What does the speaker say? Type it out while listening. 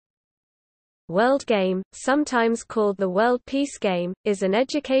World Game, sometimes called the World Peace Game, is an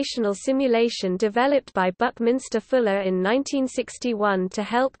educational simulation developed by Buckminster Fuller in 1961 to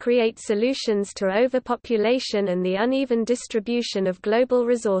help create solutions to overpopulation and the uneven distribution of global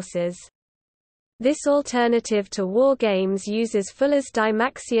resources. This alternative to war games uses Fuller's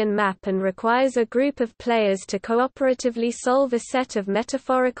Dymaxion map and requires a group of players to cooperatively solve a set of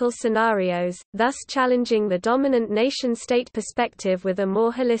metaphorical scenarios, thus challenging the dominant nation-state perspective with a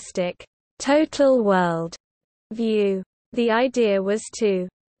more holistic, total world view. The idea was to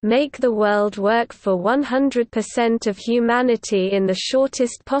make the world work for 100% of humanity in the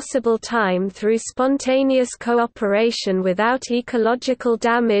shortest possible time through spontaneous cooperation without ecological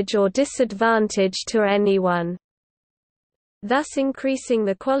damage or disadvantage to anyone, thus increasing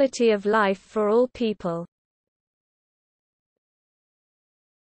the quality of life for all people.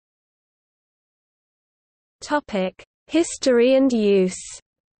 History and use.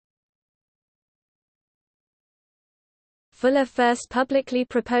 Fuller first publicly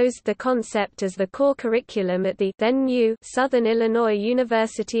proposed the concept as the core curriculum at the then new Southern Illinois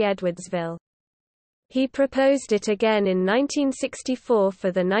University Edwardsville. He proposed it again in 1964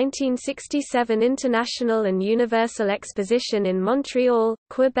 for the 1967 International and Universal Exposition in Montreal,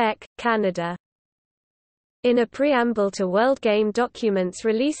 Quebec, Canada. In a preamble to World Game documents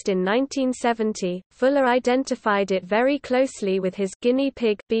released in 1970, Fuller identified it very closely with his guinea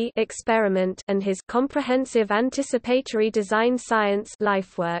pig bee experiment and his comprehensive anticipatory design science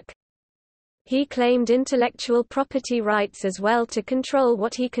lifework. He claimed intellectual property rights as well to control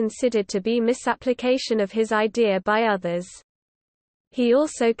what he considered to be misapplication of his idea by others. He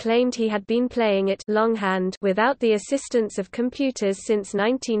also claimed he had been playing it longhand without the assistance of computers since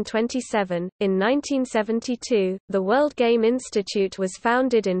 1927. In 1972, the World Game Institute was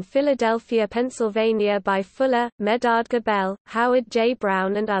founded in Philadelphia, Pennsylvania by Fuller, Medard Gabel, Howard J.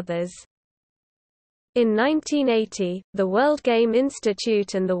 Brown and others. In 1980, the World Game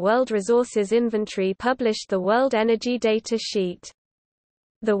Institute and the World Resources Inventory published the World Energy Data Sheet.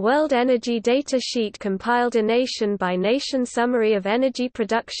 The World Energy Data Sheet compiled a nation-by-nation summary of energy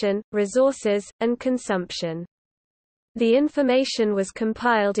production, resources, and consumption. The information was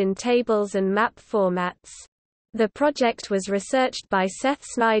compiled in tables and map formats. The project was researched by Seth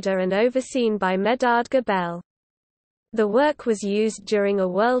Snyder and overseen by Medard Gabel. The work was used during a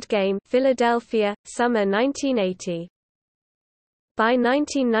World Game, Philadelphia, summer 1980. By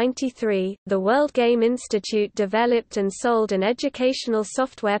 1993, the World Game Institute developed and sold an educational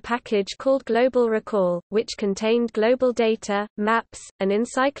software package called Global Recall, which contained global data, maps, an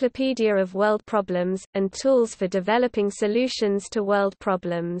encyclopedia of world problems, and tools for developing solutions to world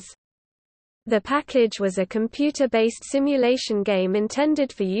problems. The package was a computer-based simulation game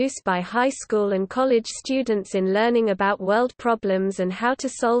intended for use by high school and college students in learning about world problems and how to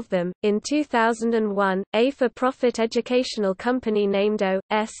solve them. In 2001, a for-profit educational company named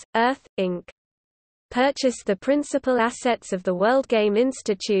O.S. Earth, Inc. purchased the principal assets of the World Game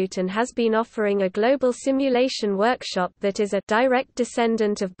Institute and has been offering a global simulation workshop that is a direct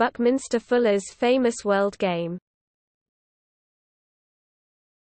descendant of Buckminster Fuller's famous World Game.